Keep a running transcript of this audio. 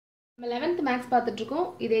11th maths பார்த்துட்டு இருக்கோம்.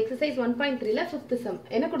 இது exercise 1.3 ல 5th sum.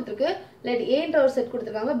 என்ன கொடுத்திருக்கு? let a என்ற ஒரு செட்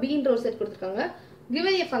கொடுத்திருக்காங்க, b என்ற ஒரு செட் கொடுத்திருக்காங்க.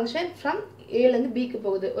 given a function from a ல இருந்து b க்கு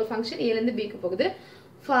போகுது. ஒரு function a ல இருந்து b க்கு போகுது.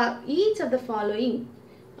 for each of the following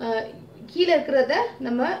கீழ இருக்குறத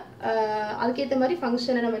நம்ம அதுக்கு ஏத்த மாதிரி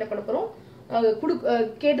ஃபங்க்ஷனை நம்ம என்ன பண்ணப் போறோம்?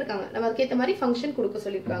 கேட்டிருக்காங்க. நம்ம அதுக்கு ஏத்த மாதிரி ஃபங்க்ஷன் கொடுக்க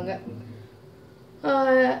சொல்லிருக்காங்க.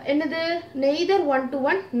 என்னது neither 1 to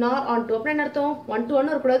 1 nor on to. அப்ப என்ன அர்த்தம்? 1 to 1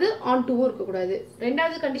 இருக்க கூடாது, on to இருக்க கூடாது.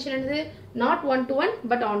 இரண்டாவது கண்டிஷன் என்னது? not 1 to 1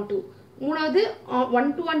 but on to. மூணாவது 1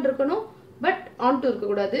 to 1 இருக்கணும் but on to இருக்க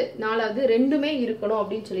கூடாது. நாலாவது ரெண்டுமே இருக்கணும்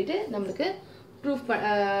அப்படினு சொல்லிட்டு நமக்கு ப்ரூஃப்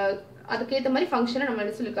அதுக்கு ஏத்த மாதிரி ஃபங்க்ஷனை நம்ம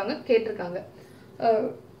என்ன சொல்லிருக்காங்க கேட்டிருக்காங்க.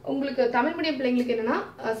 உங்களுக்கு தமிழ் மீடியம் பிள்ளைங்களுக்கு என்னன்னா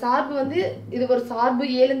சார்பு வந்து இது ஒரு சார்பு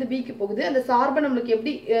a ல இருந்து b க்கு போகுது. அந்த சார்பை நமக்கு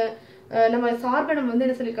எப்படி நம்ம சார்பை நம்ம வந்து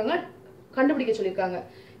என்ன சொல்லிருக்காங்க கண்டுபிடிக்க சொல்லிருக்காங்க.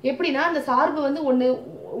 எப்படின்னா அந்த சார்பு வந்து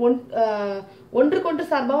ஒன்றுக்கொன்று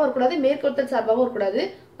சார்பாகவும் இருக்கக்கூடாது, மேற்கொத்தல் சார்பாகவும் இருக்கக்கூடாது.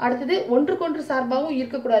 அடுத்தது ஒன்றுக்கொன்று சார்பாகவும்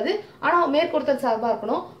இருக்கக்கூடாது, ஆனா மேற்கொத்தல் சார்பா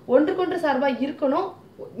இருக்கணும். ஒன்றுக்கொன்று சார்பா இருக்கணும்,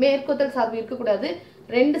 மேற்கொத்தல் சார்பு இருக்கக்கூடாது.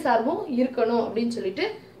 ரெண்டு சார்பும் இருக்கணும் அப்படின்னு சொல்லிட்டு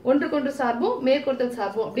ஒன்றுக்கொன்று சார்பும் மேற்கொத்தல்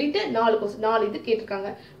சார்பும் அப்படின்ட்டு நாலு இது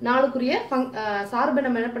கேட்டிருக்காங்க. நாலுக்குரிய சார்பை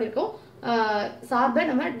நம்ம என்ன பண்ணிருக்கோம்? சார்பை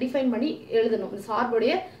நம்ம டிஃபைன் பண்ணி எழுதணும். இந்த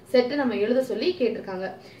சார்புடைய செட்டை நம்ம எழுத சொல்லி கேட்டிருக்காங்க.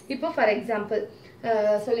 இப்போ ஃபார் எக்ஸாம்பிள்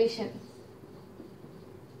சொல்யூஷன்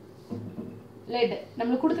லெட்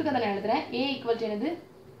நம்மளுக்கு கொடுத்துருக்கதை நான் எழுதுறேன். a ஈக்குவல் டு என்னது?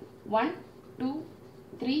 1 2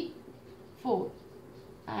 3 4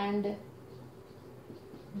 and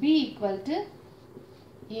b equal to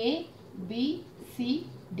a b c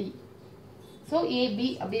d. So a b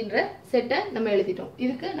அப்படின்ற செட்டை நம்ம எழுதிட்டோம்.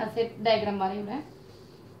 இதுக்கு நான் செட் டயக்ராம் வரைகிறேன்.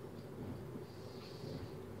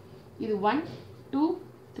 இது 1 2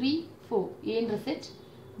 3 4 a என்ற செட்,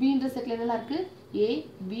 b என்ற செட்ல என்னெல்லாம் இருக்கு? a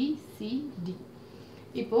b c d.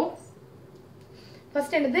 இப்போ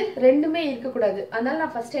ஃபர்ஸ்ட் என்னது? ரெண்டுமே இருக்க கூடாது. அதனால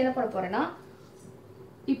நான் ஃபர்ஸ்ட் என்ன பண்ண போறேன்னா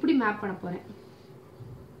இப்படி மேப் பண்ண போறேன்.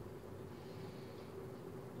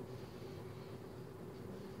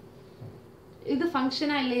 இது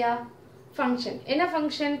ஃபங்க்ஷனா இல்லையா? ஃபங்க்ஷன். என்ன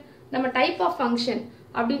ஃபங்க்ஷன்? நம்ம டைப் ஆஃப் ஃபங்க்ஷன்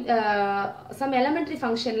அப்படி சம் எலிமெண்டரி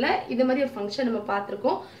ஃபங்க்ஷன்ல இது மாதிரி ஒரு ஃபங்க்ஷன் நம்ம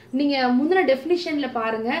பார்த்துருக்கோம். நீங்க முந்தின டெஃபினிஷன்ல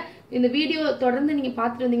பாருங்க. இந்த வீடியோ தொடர்ந்து நீங்க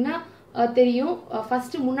பார்த்துட்டு வந்தீங்கன்னா தெரியும்.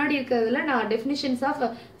 ஃபர்ஸ்ட் முன்னாடி இருக்கிறதுல நான் definitions of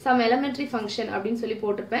some elementary function அப்படின்னு சொல்லி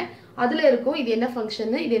போட்டிருப்பேன். அதுல இருக்கும் இது என்ன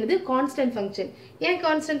ஃபங்க்ஷன், இது என்னது? Constant function. ஏன்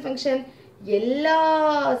கான்ஸ்டன்ட் ஃபங்க்ஷன்? எல்லா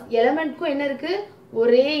எலிமெண்ட்க்கும் என்ன இருக்கு?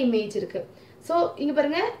 ஒரே இமேஜ் இருக்கு. ஸோ இங்க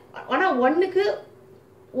பாருங்க, ஆனா ஒன்னுக்கு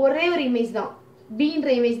ஒரே ஒரு இமேஜ் தான், பின்ற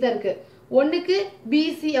இமேஜ் தான் இருக்கு. ஒன்னுக்கு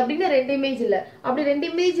பிசி அப்படின்னு ரெண்டு இமேஜ் இல்ல. அப்படி ரெண்டு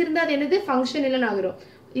இமேஜ் இருந்தா அது என்னது? ஃபங்க்ஷன் இல்லைன்னு ஆகிரும்.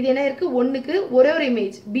 இது என்ன இருக்கு? ஒன்னுக்கு ஒரே ஒரு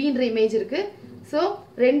இமேஜ் பின்ற இமேஜ் இருக்கு. ஸோ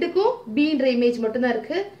ரெண்டுக்கும் பின்ற இமேஜ் மட்டும் தான்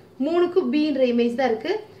இருக்கு. மூணுக்கும் பின்ற இமேஜ் தான்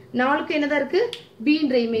இருக்கு. நாலுக்கும் என்னதான் இருக்கு?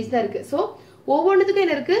 பின்ற இமேஜ் தான் இருக்கு. ஸோ ஒவ்வொன்றுத்துக்கும்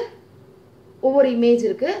என்ன இருக்கு? ஒவ்வொரு இமேஜ்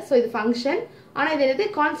இருக்கு. ஸோ இது ஃபங்க்ஷன். ஆனா இது என்னது?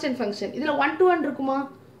 Constant function. இதுல 1 to 1 இருக்குமா?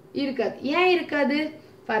 இருக்காது. ஏன் இருக்காது?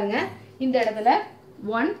 பாருங்க, இந்த இடத்துல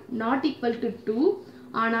 1 not equal to 2,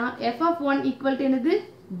 ஆனா f of 1 equal to என்னது?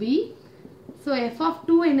 b. so f of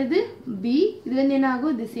 2 என்னது? b. இது வந்து என்ன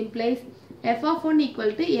ஆகும்? this implies f of 1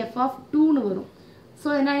 equal to f of 2 னு வரும். so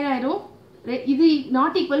என்ன ஆயிரும்? இது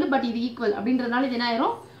not equal but இது equal அப்படின்றதுனால இது என்ன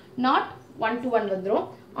ஆயிரும்? not 1 to 1 வந்துரும்.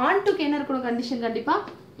 on to என்ன இருக்கணும் கண்டிஷன்? கண்டிப்பா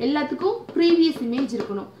எல்லாத்துக்கும் previous image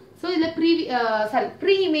இருக்கணும். so இதுல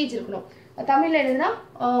pre image இருக்கணும். தமிழ்ல என்னதுன்னா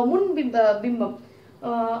பிம்பம்.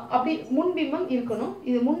 அப்படி முன்பிம்பம் இருக்கணும்.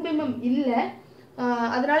 இது முன்பிம்பம் இல்ல,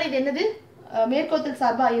 அதனால இது என்னது? மேற்கோத்தல்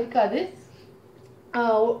சார்பா இருக்காது.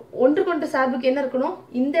 ஒன்றுக்கொன்று சார்புக்கு என்ன இருக்கணும்?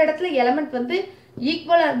 இந்த இடத்துல எலிமெண்ட் வந்து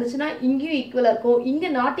ஈக்குவலா இருந்துச்சுன்னா இங்கேயும் ஈக்குவலா இருக்கும். இங்க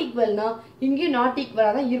நாட் ஈக்குவல்னா இங்கேயும் நாட் ஈக்குவலா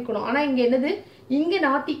தான் இருக்கணும். ஆனா இங்க என்னது? இங்க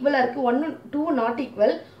நாட் ஈக்குவலா இருக்கு, 1 2 நாட்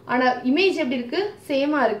ஈக்குவல். ஆனா இமேஜ் எப்படி இருக்கு?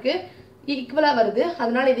 சேமா இருக்கு, ஈக்குவலா வருது.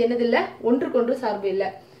 அதனால இது என்னது இல்ல? ஒன்றுக்கொன்று சார்பு இல்ல.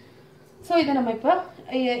 சோ இதை நம்ம இப்ப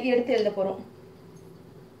எடுத்து எழுத போறோம்.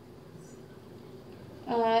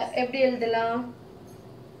 எப்படி எழுதலாம்?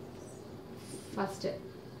 ஃபர்ஸ்ட்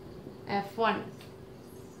f1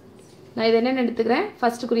 நான் இதை என்ன எடுத்துக்கிறேன்?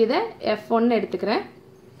 ஃபர்ஸ்ட் குறியதை f1 எடுத்துக்கிறேன்.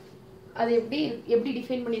 அது எப்படி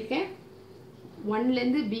டிஃபைன் பண்ணியிருக்கேன்? 1ல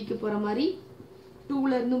இருந்து b க்கு போற மாதிரி,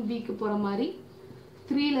 2ல இருந்தும் b க்கு போற மாதிரி,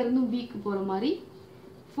 3ல இருந்தும் b க்கு போற மாதிரி,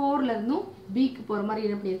 4ல இருந்தும் b க்கு போற மாதிரி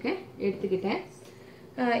என்ன பண்ணியிருக்கேன்? எடுத்துக்கிட்டேன்.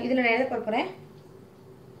 இதுல நான் எழுத போறேன்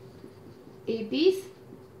it is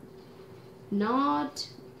not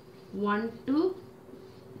 1 to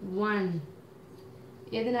 1.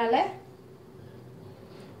 எதனால?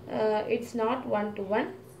 it's not 1 to 1.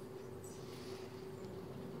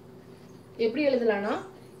 எப்படி எழுதலாம்னா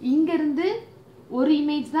இங்க இருந்து ஒரு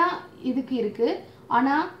இமேஜ் தான் இதுக்கு இருக்கு.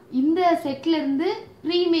 ஆனா இந்த செட்ல இருந்து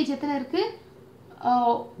ப்ரீ இமேஜ் எத்தனை இருக்கு?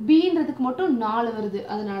 bன்றதுக்கு மட்டும் 4 வருது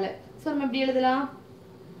அதனால சோ நம்ம எப்படி எழுதலாம்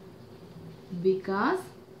because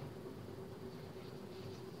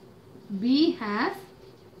B has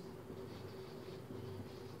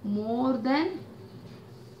more than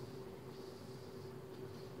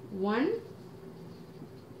one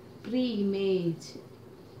pre-image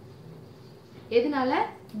எதனால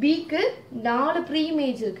B க்கு 4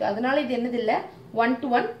 pre-image இருக்கு அதனால இது என்னது இல்ல 1 to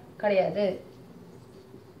 1 கிடையாது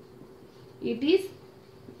it is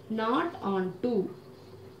not on 2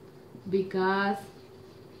 because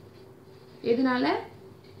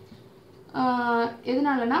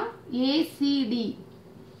எதனாலனா A C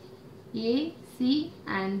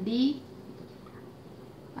and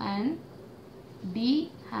D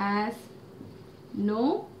has no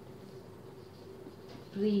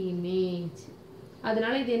pre-image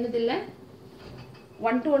அதனால இது என்னது இல்ல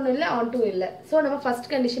 1 to 1 இல்ல on 2 இல்ல சோ நம்ம ஃபர்ஸ்ட்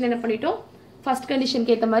கண்டிஷன் என்ன பண்ணிட்டோம் ஃபர்ஸ்ட்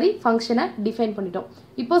கண்டிஷனுக்கு ஏத்த மாதிரி ஃபங்க்ஷனை டிஃபைன் பண்ணிட்டோம்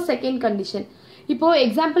இப்போ செகண்ட் கண்டிஷன் இப்போ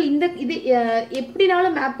எக்ஸாம்பிள் இந்த இது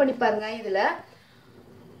எப்படினாலும் மேப் பண்ணி பாருங்க இதுல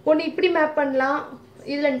ஒன்னு இப்படி மேப் பண்ணலாம்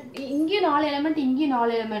இதுல இங்க 4 எலிமெண்ட் இங்க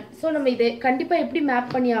 4 எலிமெண்ட் சோ நம்ம இதை கண்டிப்பா எப்படி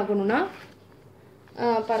மேப் பண்ணி ஆகணும்னா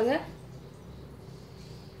பாருங்க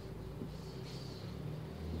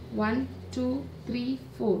 1 2 3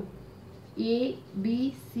 4 A B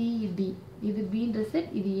C D இது B ன்ற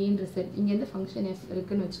செட் இது A ன்ற செட் இங்க இந்த ஃபங்க்ஷன் f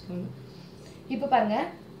இருக்குன்னு வெச்சுக்கோங்க இப்போ பாருங்க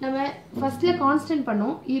நம்ம ஃபர்ஸ்ட்ல கான்ஸ்டன்ட்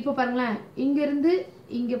பண்ணோம் இப்போ பாருங்க இங்க இருந்து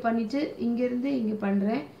இங்க பண்ணிட்டு இங்க இருந்து இங்க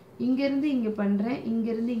பண்றேன் இங்க இருந்து இங்க பண்றேன் இங்க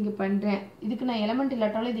இருந்து இங்க பண்றேன் இதுக்கு நான் எலிமெண்ட்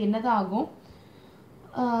இல்லாட்டாலும் இது என்னதான் ஆகும்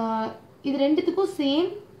இது ரெண்டுத்துக்கும் சேம்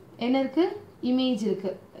என்ன இருக்கு இமேஜ்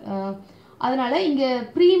இருக்கு அதனால இங்க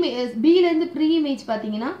B ல இருந்து ப்ரீ இமேஜ்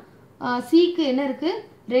பாத்தீங்கன்னா C க்கு என்ன இருக்கு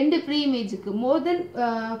ரெண்டு ப்ரீ இமேஜ் இருக்கு மோர் தென்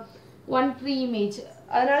ஒன் ப்ரீ இமேஜ்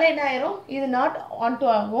அதனால என்ன ஆயிரும் இது நாட் ஆன் டு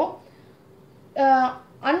ஆகும்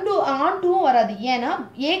ஆன் டுவும் வராது ஏன்னா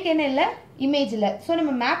ஏக்கு என்ன இல்லை இமேஜ் இல்லை ஸோ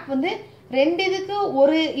நம்ம மேப் வந்து ரெண்டு இதுக்கு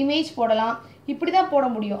ஒரு இமேஜ் போடலாம் இப்படிதான் போட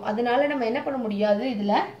முடியும் அதனால நம்ம என்ன பண்ண முடியாது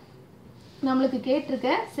இதுல நம்மளுக்கு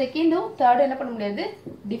கேட்டிருக்க செகண்டும் தேர்டும் என்ன பண்ண முடியாது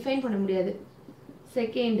டிஃபைன் பண்ண முடியாது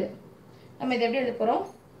செகண்ட் நம்ம இதை எப்படி எழுத போறோம்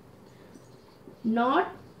not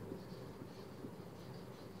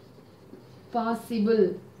possible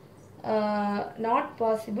not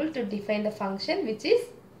possible to define the function which is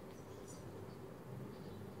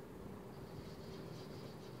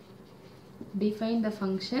define the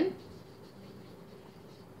function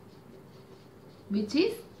which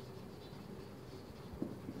is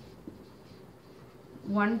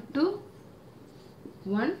 1 to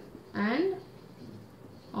 1 and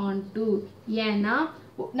on 2 ஏன்னா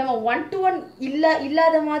நம்ம 1 to 1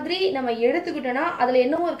 இல்லாத மாதிரி நம்ம எடுத்துக்கிட்டோம்னா அதுல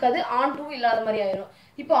என்னவும் இருக்காது ஆன் 2 இல்லாத மாதிரி ஆயிரும்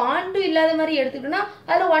இப்போ ஆன் 2 இல்லாத மாதிரி எடுத்துக்கிட்டோம்னா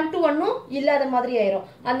அதுல 1 to 1 இல்லாத மாதிரி ஆயிரும்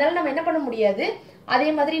அதனால நம்ம என்ன பண்ண முடியாது அதே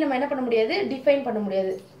மாதிரி நம்ம என்ன பண்ண முடியாது டிஃபைன் பண்ண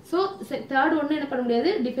முடியாது சோ தேர்ட் ஒன்னு என்ன பண்ண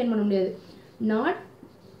முடியாது டிஃபைன் பண்ண முடியாது not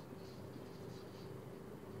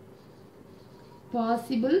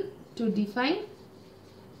possible to define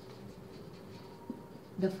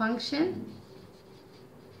the function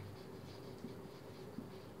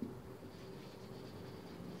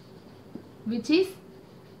which is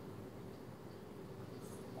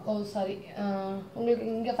oh sorry உங்களுக்கு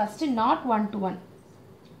இங்க first not 1 to 1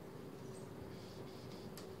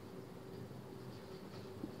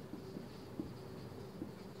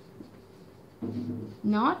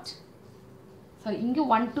 not sorry இங்க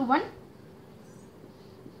 1 to 1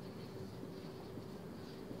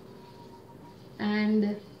 and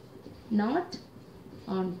not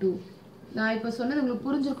on 2 நான் இப்ப சொன்னது உங்களுக்கு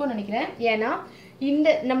புரிஞ்சிருக்கும்னு நினைக்கிறேன் ஏனா இந்த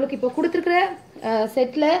நமக்கு இப்ப கொடுத்திருக்கிற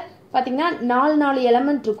செட்ல பாத்தீங்கன்னா 4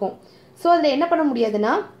 எலிமெண்ட் இருக்கும் சோ அதுல என்ன பண்ண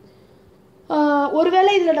முடியாதுன்னா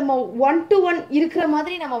ஒருவேளை இதுல நம்ம 1 to 1 இருக்கிற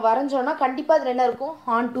மாதிரி நம்ம வரைஞ்சோம்னா கண்டிப்பா அதுல என்ன இருக்கும்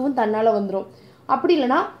on 2 தன்னால வந்துரும் அப்படி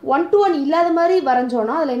இல்லனா 1 to 1 இல்லாத மாதிரி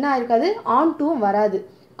வரைஞ்சோம்னா அதுல என்ன இருக்காது on 2 வராது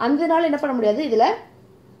அதனால என்ன பண்ண முடியாது இதுல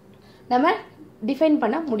நம்ம டிஃபைன்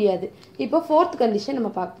பண்ண முடியாது இப்போ fourth கண்டிஷன்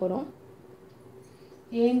நம்ம பார்க்க போறோம்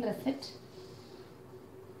A ன்ற செட்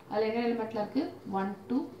அதுல என்ன எலிமெண்ட்ல இருக்கு 1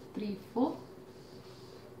 2 3 4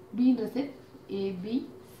 B ன்ற set A B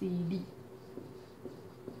C D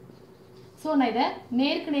so நான் இத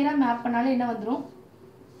நேருக்கு நேரா மேப் பண்ணாலே என்ன வந்துரும்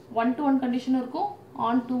 1 to 1 கண்டிஷனும் இருக்கும்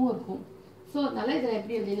on 2 இருக்கும் சோ அதனால இத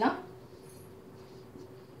எப்படி எழுதலாம்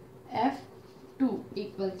F2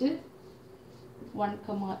 equal to 1,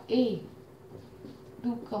 A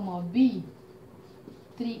 2, B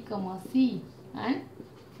 3, C and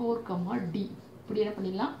 4, D இப்படி என்ன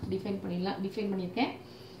பண்ணிடலாம் டிஃபைன் பண்ணிருக்கேன்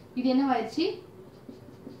இது என்ன ஆயிடுச்சு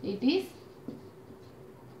it is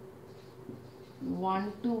 1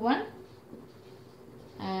 to 1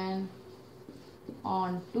 and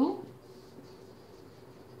on 2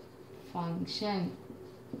 function.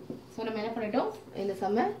 So நம்ம என்ன பண்ணிட்டோம், இந்த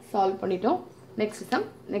சம்மை சால்வ் பண்ணிட்டோம். நெக்ஸ்ட் சம்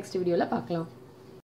நெக்ஸ்ட் வீடியோவில் பார்க்கலாம்.